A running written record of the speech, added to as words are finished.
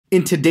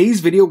In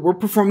today's video, we're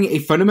performing a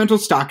fundamental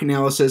stock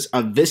analysis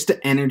of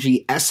Vista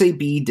Energy SAB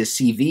to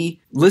CV,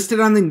 listed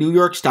on the New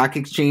York Stock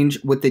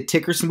Exchange with the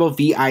ticker symbol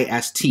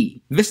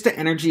VIST. Vista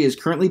Energy is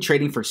currently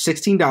trading for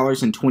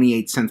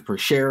 $16.28 per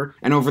share,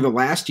 and over the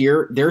last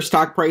year, their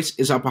stock price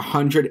is up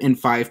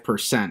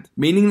 105%,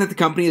 meaning that the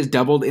company has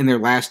doubled in their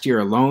last year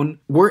alone.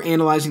 We're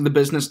analyzing the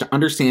business to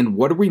understand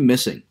what are we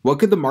missing? What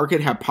could the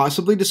market have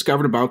possibly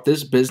discovered about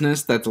this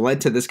business that's led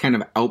to this kind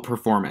of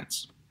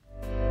outperformance?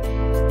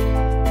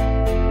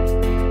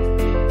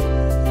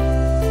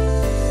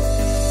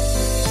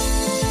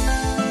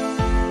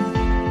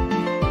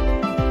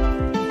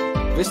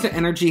 Vista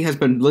Energy has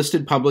been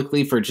listed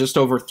publicly for just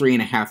over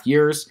 3.5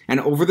 years, and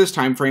over this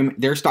time frame,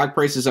 their stock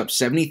price is up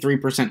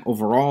 73%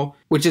 overall,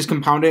 which is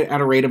compounded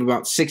at a rate of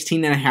about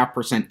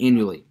 16.5%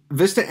 annually.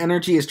 Vista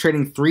Energy is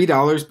trading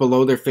 $3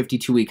 below their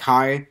 52-week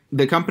high.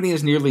 The company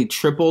has nearly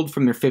tripled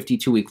from their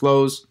 52-week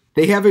lows.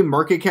 They have a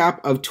market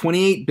cap of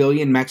 28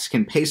 billion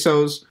Mexican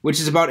pesos, which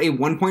is about a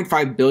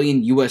 1.5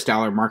 billion US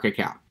dollar market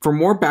cap. For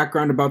more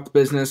background about the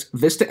business,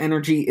 Vista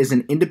Energy is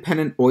an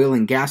independent oil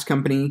and gas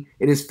company.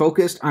 It is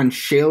focused on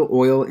shale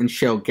oil and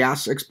shale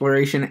gas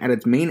exploration at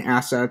its main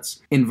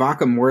assets in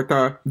Vaca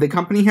Muerta. The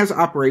company has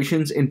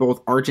operations in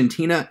both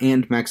Argentina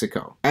and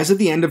Mexico. As of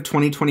the end of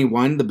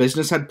 2021, the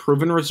business had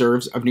proven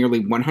reserves of nearly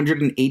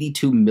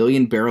 182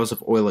 million barrels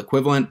of oil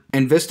equivalent,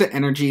 and Vista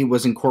Energy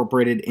was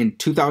incorporated in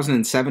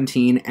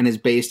 2017 and is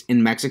based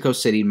in Mexico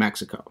City,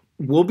 Mexico.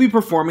 We'll be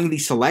performing the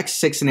Select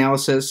 6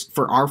 analysis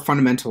for our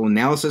fundamental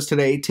analysis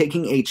today,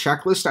 taking a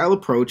checklist-style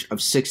approach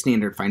of 6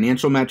 standard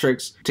financial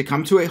metrics to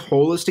come to a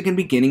holistic and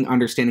beginning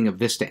understanding of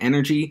Vista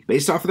Energy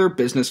based off of their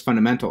business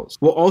fundamentals.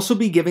 We'll also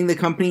be giving the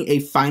company a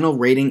final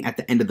rating at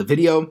the end of the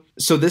video,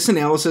 so this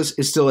analysis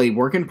is still a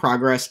work in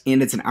progress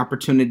and it's an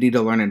opportunity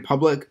to learn in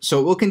public, so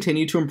it will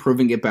continue to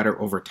improve and get better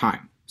over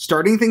time.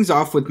 Starting things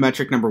off with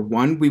metric number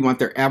 1, we want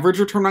their average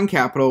return on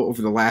capital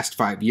over the last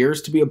 5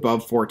 years to be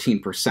above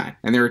 14%.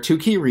 And there are 2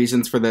 key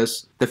reasons for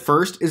this. The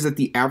first is that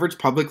the average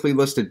publicly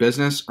listed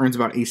business earns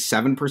about a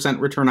 7%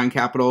 return on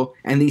capital.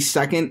 And the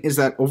second is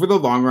that over the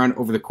long run,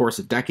 over the course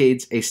of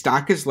decades, a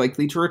stock is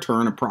likely to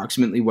return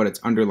approximately what its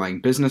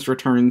underlying business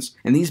returns.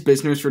 And these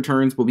business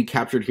returns will be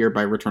captured here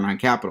by return on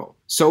capital.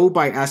 So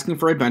by asking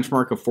for a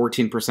benchmark of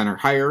 14% or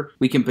higher,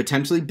 we can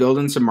potentially build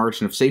in some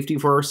margin of safety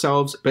for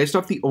ourselves based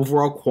off the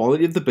overall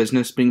quality of the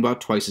business being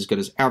about twice as good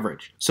as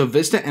average. So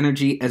Vista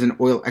Energy, as an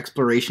oil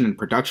exploration and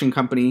production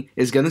company,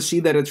 is going to see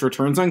that its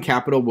returns on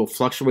capital will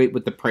fluctuate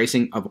with the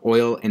pricing of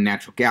oil and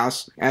natural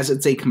gas, as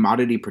it's a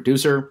commodity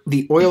producer.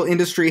 The oil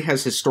industry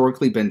has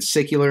historically been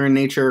secular in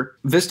nature.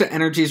 Vista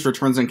Energy's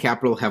returns on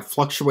capital have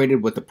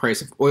fluctuated with the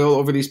price of oil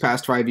over these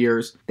past 5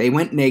 years. They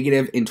went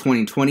negative in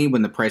 2020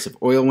 when the price of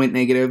oil went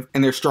negative,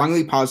 and they're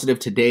strongly positive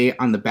today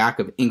on the back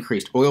of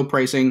increased oil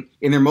pricing.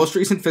 In their most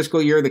recent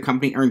fiscal year, the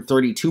company earned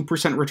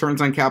 32%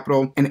 returns on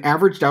capital, and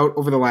averaged out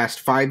over the last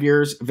 5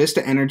 years.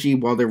 Vista Energy,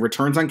 while their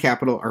returns on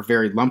capital are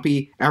very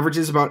lumpy,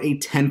 averages about a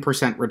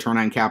 10% return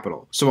on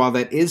capital. So while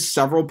that is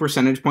several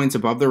percentage points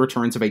above the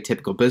returns of a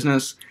typical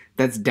business,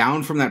 that's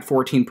down from that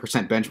 14%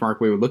 benchmark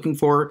we were looking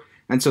for,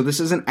 and so this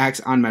is an X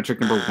on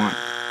metric number 1.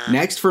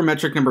 Next, for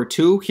metric number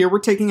 2, here we're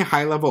taking a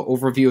high-level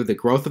overview of the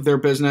growth of their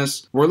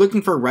business. We're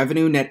looking for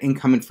revenue, net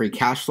income, and free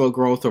cash flow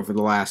growth over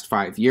the last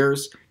 5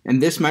 years. And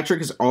this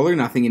metric is all or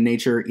nothing in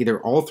nature. Either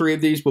all 3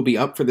 of these will be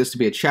up for this to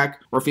be a check,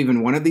 or if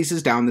even one of these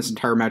is down, this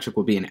entire metric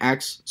will be an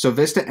X. So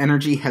Vista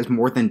Energy has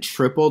more than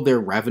tripled their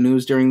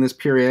revenues during this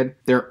period.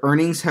 Their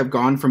earnings have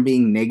gone from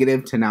being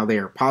negative to now they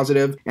are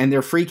positive, and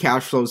their free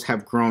cash flows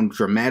have grown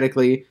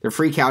dramatically. Their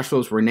free cash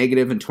flows were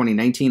negative in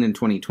 2019 and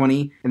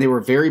 2020, and they were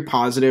very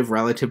positive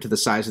relative to the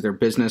size of their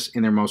business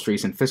in their most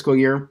recent fiscal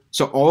year.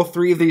 So all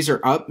 3 of these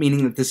are up,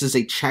 meaning that this is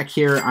a check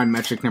here on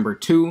metric number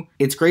 2.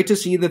 It's great to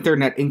see that their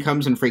net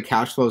incomes and free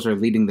cash flows are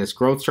leading this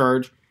growth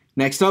charge.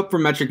 Next up, for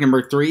metric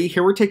number 3,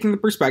 here we're taking the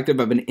perspective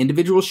of an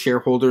individual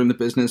shareholder in the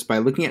business by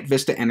looking at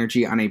Vista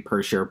Energy on a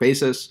per share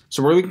basis.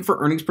 So we're looking for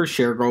earnings per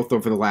share growth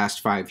over the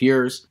last 5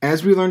 years.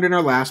 As we learned in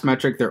our last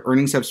metric, their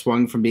earnings have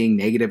swung from being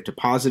negative to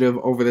positive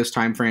over this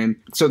time frame.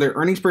 So their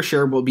earnings per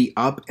share will be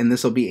up, and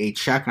this will be a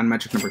check on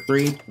metric number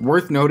 3.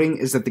 Worth noting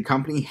is that the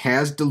company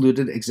has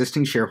diluted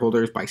existing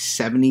shareholders by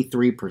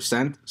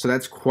 73%. So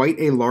that's quite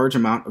a large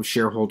amount of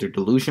shareholder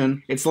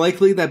dilution. It's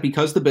likely that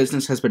because the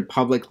business has been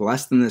public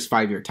less than this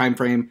 5-year time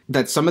frame,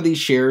 that some of these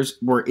shares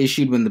were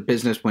issued when the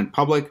business went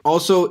public.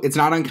 Also, it's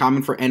not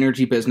uncommon for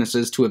energy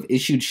businesses to have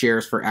issued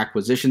shares for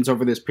acquisitions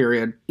over this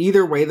period.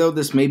 Either way though,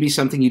 this may be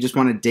something you just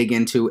want to dig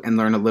into and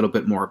learn a little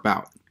bit more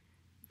about.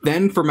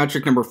 Then for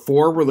metric number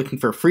 4, we're looking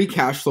for free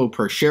cash flow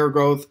per share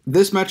growth.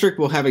 This metric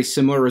will have a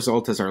similar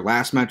result as our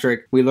last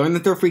metric. We learned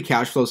that their free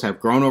cash flows have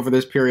grown over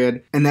this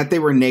period and that they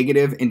were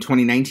negative in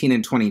 2019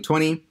 and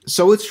 2020.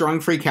 So with strong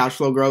free cash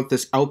flow growth,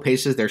 this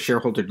outpaces their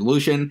shareholder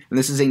dilution, and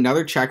this is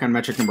another check on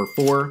metric number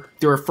 4.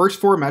 Through our first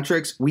 4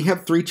 metrics, we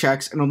have 3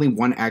 checks and only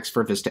 1 X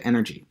for Vista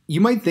Energy.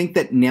 You might think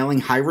that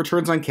nailing high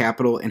returns on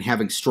capital and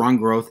having strong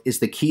growth is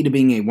the key to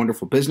being a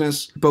wonderful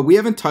business, but we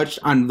haven't touched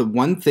on the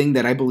one thing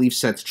that I believe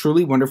sets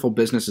truly wonderful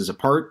business businesses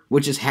apart,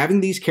 which is having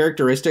these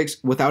characteristics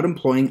without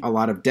employing a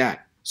lot of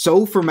debt.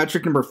 So for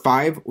metric number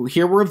 5,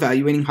 here we're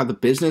evaluating how the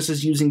business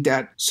is using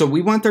debt. So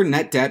we want their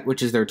net debt,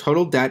 which is their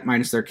total debt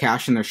minus their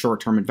cash and their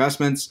short-term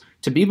investments,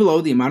 to be below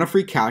the amount of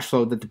free cash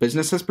flow that the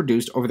business has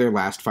produced over their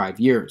last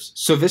 5 years.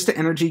 So Vista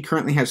Energy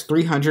currently has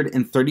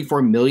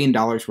 $334 million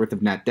worth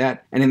of net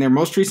debt, and in their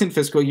most recent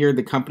fiscal year,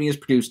 the company has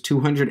produced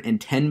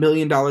 $210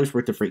 million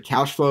worth of free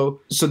cash flow,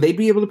 so they'd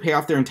be able to pay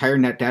off their entire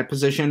net debt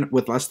position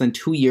with less than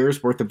 2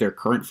 years worth of their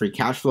current free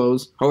cash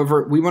flows.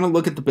 However, we want to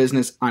look at the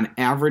business on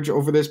average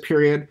over this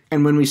period,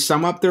 and when we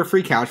sum up their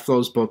free cash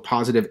flows, both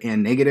positive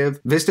and negative,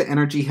 Vista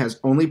Energy has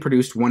only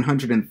produced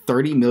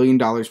 $130 million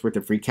worth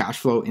of free cash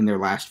flow in their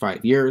last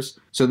 5 years.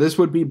 So this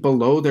would be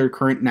below their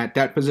current net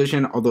debt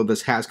position, although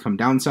this has come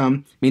down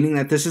some, meaning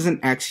that this is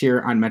an X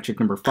here on metric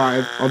number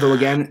 5. Although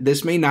again,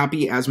 this may not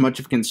be as much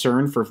of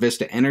concern for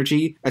Vista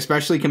Energy,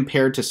 especially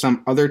compared to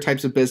some other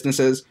types of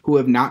businesses who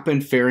have not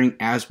been faring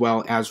as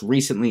well as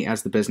recently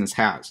as the business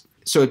has.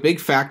 So a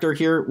big factor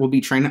here will be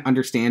trying to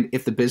understand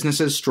if the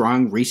business's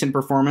strong recent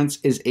performance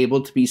is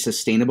able to be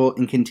sustainable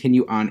and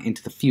continue on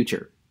into the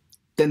future.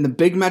 Then the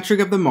big metric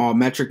of them all,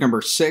 metric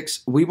number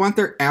 6, we want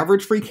their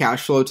average free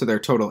cash flow to their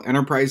total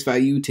enterprise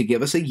value to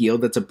give us a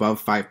yield that's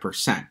above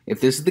 5%.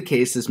 If this is the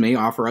case, this may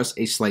offer us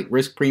a slight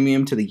risk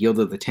premium to the yield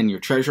of the 10-year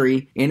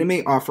treasury, and it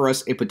may offer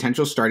us a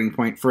potential starting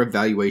point for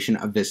evaluation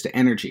of Vista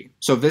Energy.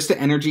 So Vista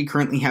Energy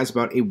currently has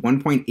about a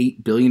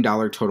 $1.8 billion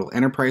total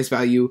enterprise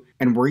value,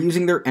 and we're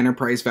using their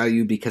enterprise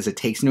value because it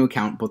takes into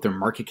account both their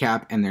market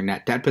cap and their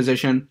net debt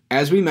position.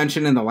 As we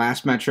mentioned in the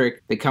last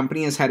metric, the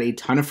company has had a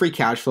ton of free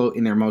cash flow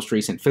in their most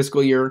recent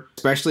fiscal year,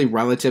 especially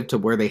relative to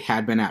where they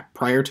had been at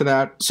prior to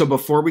that. So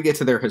before we get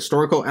to their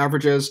historical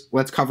averages,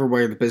 let's cover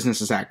where the business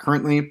is at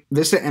currently.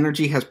 Vista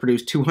Energy has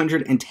produced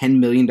 $210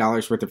 million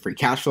worth of free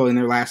cash flow in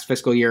their last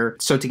fiscal year.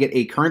 So to get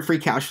a current free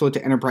cash flow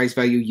to enterprise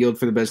value yield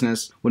for the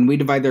business, when we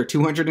divide their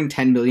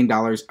 $210 million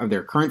of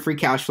their current free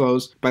cash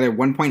flows by their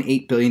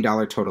 $1.8 billion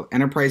total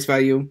enterprise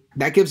value,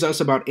 that gives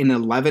us about an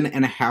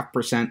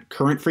 11.5%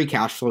 current free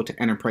cash flow to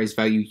enterprise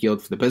value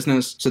yield for the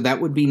business. So that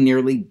would be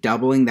nearly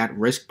doubling that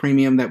risk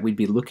premium that we'd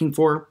be looking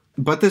for.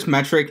 But this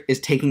metric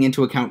is taking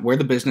into account where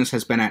the business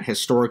has been at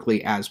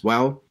historically as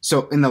well.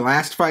 So in the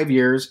last 5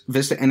 years,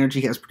 Vista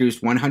Energy has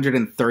produced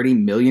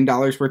 $130 million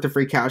worth of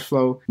free cash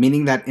flow,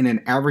 meaning that in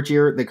an average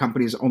year, the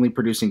company is only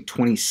producing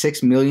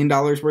 $26 million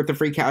worth of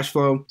free cash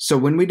flow. So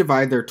when we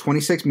divide their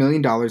 $26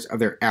 million of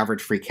their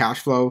average free cash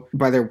flow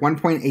by their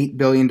 $1.8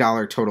 billion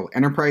total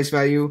enterprise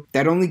value,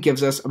 that only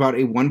gives us about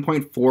a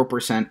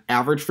 1.4%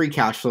 average free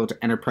cash flow to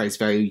enterprise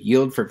value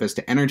yield for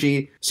Vista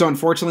Energy. So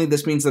unfortunately,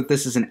 this means that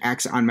this is an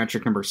X on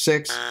metric number 6.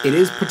 It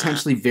is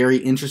potentially very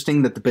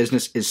interesting that the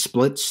business is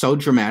split so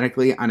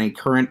dramatically on a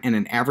current and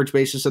an average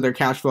basis of their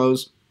cash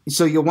flows.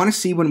 So you'll want to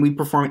see when we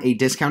perform a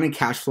discounted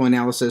cash flow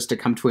analysis to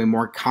come to a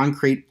more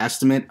concrete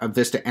estimate of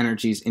Vista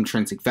Energy's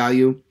intrinsic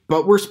value.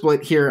 But we're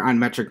split here on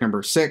metric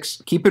number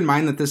 6. Keep in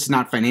mind that this is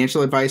not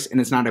financial advice and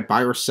it's not a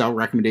buy or sell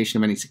recommendation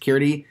of any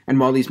security. And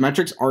while these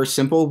metrics are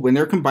simple, when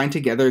they're combined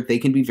together, they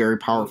can be very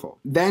powerful.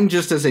 Then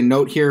just as a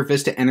note here,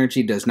 Vista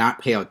Energy does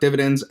not pay out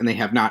dividends and they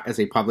have not as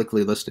a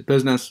publicly listed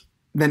business.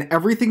 Then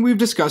everything we've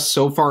discussed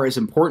so far is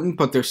important,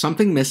 but there's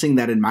something missing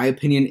that in my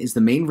opinion is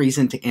the main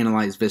reason to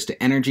analyze Vista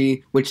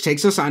Energy, which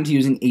takes us on to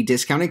using a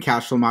discounted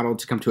cash flow model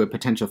to come to a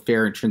potential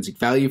fair intrinsic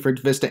value for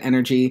Vista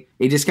Energy.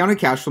 A discounted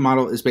cash flow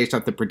model is based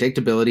off the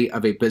predictability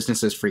of a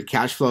business's free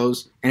cash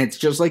flows, and it's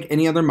just like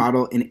any other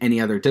model in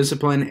any other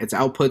discipline, its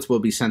outputs will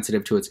be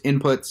sensitive to its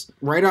inputs.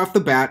 Right off the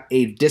bat,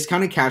 a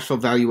discounted cash flow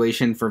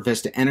valuation for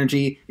Vista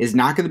Energy is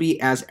not going to be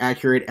as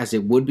accurate as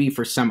it would be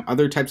for some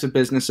other types of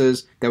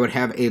businesses that would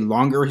have a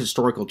longer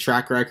historical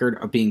track record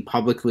of being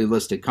publicly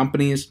listed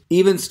companies.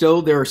 Even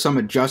still, there are some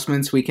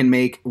adjustments we can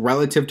make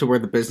relative to where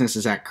the business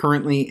is at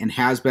currently and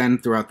has been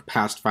throughout the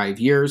past 5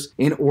 years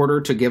in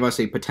order to give us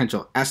a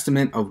potential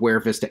estimate of where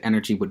Vista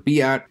Energy would be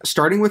at,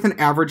 starting with an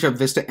average of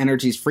Vista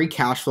Energy's free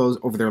cash flows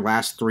over their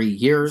last 3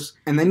 years,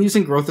 and then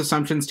using growth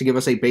assumptions to give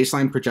us a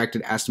baseline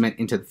projected estimate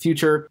into the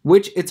future,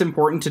 which it's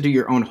important to do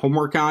your own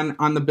homework on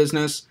the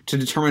business to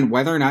determine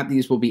whether or not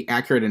these will be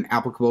accurate and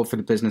applicable for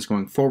the business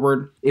going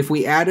forward. If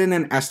we add in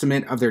an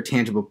estimate of their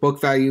tangible book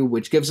value,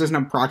 which gives us an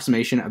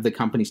approximation of the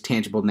company's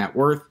tangible net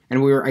worth,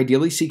 and we were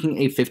ideally seeking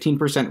a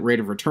 15% rate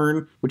of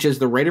return, which is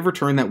the rate of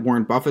return that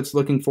Warren Buffett's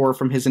looking for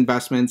from his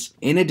investments,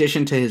 in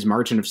addition to his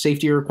margin of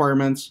safety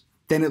requirements,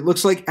 then it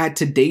looks like at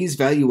today's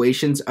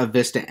valuations of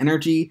Vista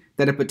Energy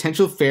that a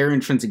potential fair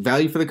intrinsic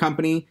value for the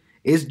company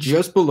is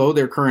just below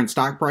their current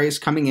stock price,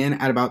 coming in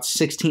at about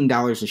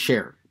 $16 a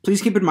share.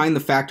 Please keep in mind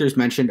the factors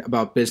mentioned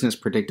about business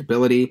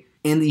predictability.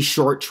 and the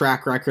short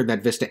track record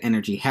that Vista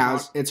Energy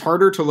has. It's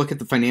harder to look at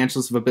the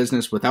financials of a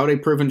business without a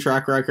proven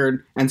track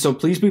record, and so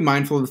please be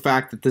mindful of the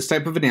fact that this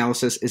type of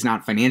analysis is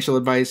not financial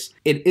advice.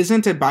 It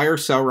isn't a buy or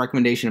sell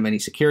recommendation of any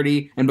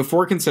security, and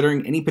before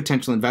considering any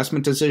potential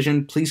investment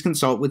decision, please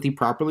consult with the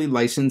properly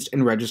licensed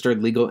and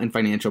registered legal and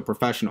financial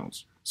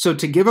professionals. So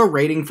to give a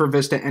rating for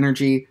Vista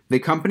Energy, the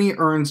company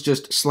earns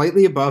just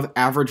slightly above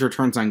average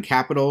returns on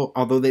capital,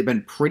 although they've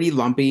been pretty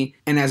lumpy,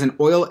 and as an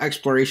oil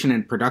exploration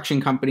and production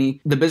company,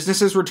 the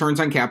business's returns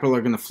on capital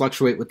are going to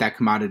fluctuate with that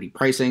commodity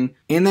pricing,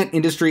 and that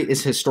industry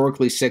is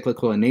historically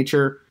cyclical in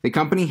nature. The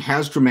company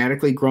has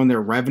dramatically grown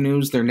their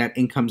revenues, their net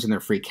incomes, and their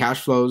free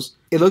cash flows.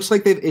 It looks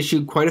like they've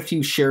issued quite a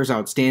few shares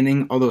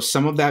outstanding, although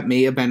some of that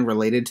may have been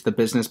related to the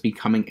business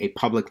becoming a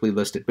publicly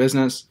listed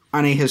business.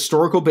 On a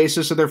historical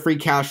basis of their free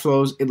cash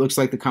flows, it looks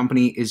like the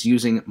company is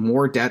using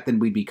more debt than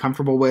we'd be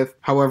comfortable with.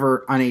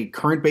 However, on a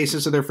current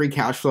basis of their free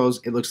cash flows,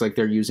 it looks like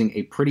they're using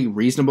a pretty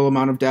reasonable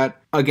amount of debt.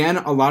 Again,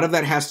 a lot of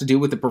that has to do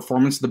with the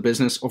performance of the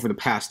business over the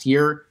past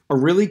year. A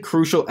really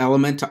crucial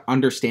element to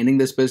understanding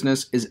this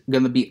business is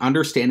going to be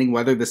understanding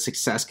whether the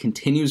success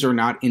continues or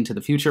not into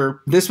the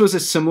future. This was a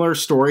similar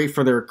story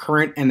for their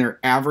current and their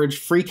average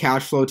free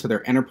cash flow to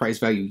their enterprise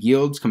value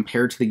yields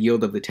compared to the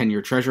yield of the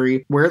 10-year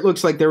treasury, where it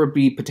looks like there would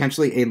be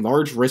potentially a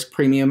large risk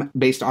premium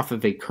based off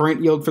of a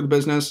current yield for the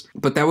business,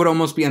 but that would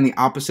almost be on the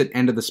opposite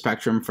end of the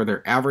spectrum for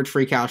their average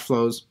free cash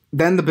flows.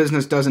 Then the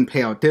business doesn't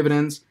pay out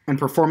dividends, and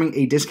performing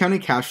a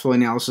discounted cash flow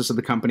analysis of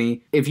the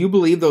company, if you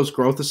believe those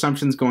growth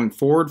assumptions going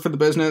forward for the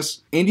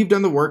business, and you've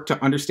done the work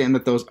to understand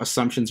that those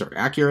assumptions are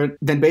accurate,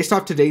 then based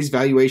off today's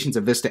valuations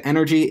of Vista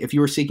Energy, if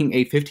you were seeking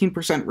a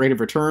 15% rate of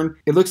return,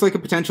 it looks like a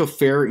potential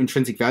fair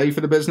intrinsic value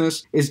for the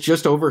business is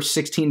just over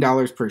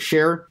 $16 per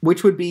share,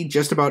 which would be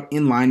just about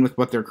in line with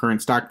what their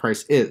current stock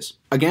price is.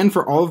 Again,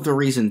 for all of the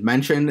reasons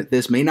mentioned,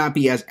 this may not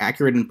be as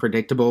accurate and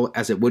predictable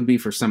as it would be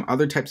for some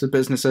other types of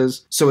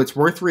businesses, so it's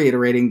worth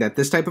reiterating that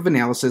this type of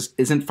analysis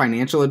isn't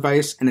financial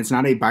advice and it's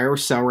not a buy or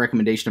sell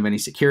recommendation of any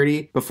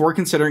security. Before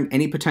considering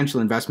any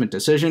potential investment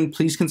decision,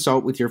 please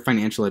consult with your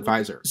financial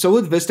advisor. So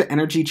with Vista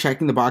Energy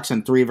checking the box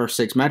on 3 of our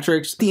 6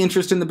 metrics, the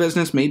interest in the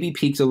business maybe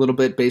peaks a little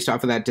bit based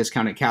off of that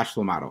discounted cash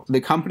flow model. The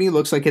company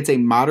looks like it's a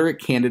moderate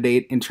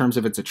candidate in terms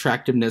of its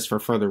attractiveness for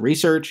further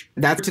research.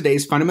 That's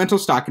today's fundamental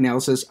stock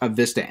analysis of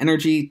Vista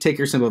Energy,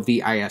 ticker symbol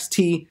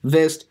VIST,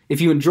 VIST. If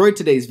you enjoyed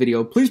today's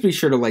video, please be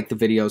sure to like the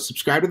video,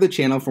 subscribe to the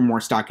channel for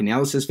more stock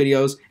analysis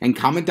videos, and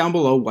comment down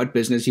below what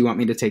business you want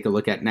me to take a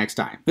look at next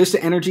time.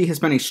 Vista Energy has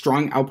been a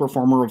strong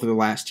outperformer over the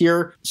last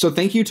year, so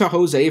thank you to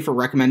Jose for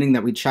recommending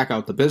that we check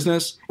out the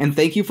business, and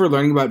thank you for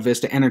learning about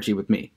Vista Energy with me.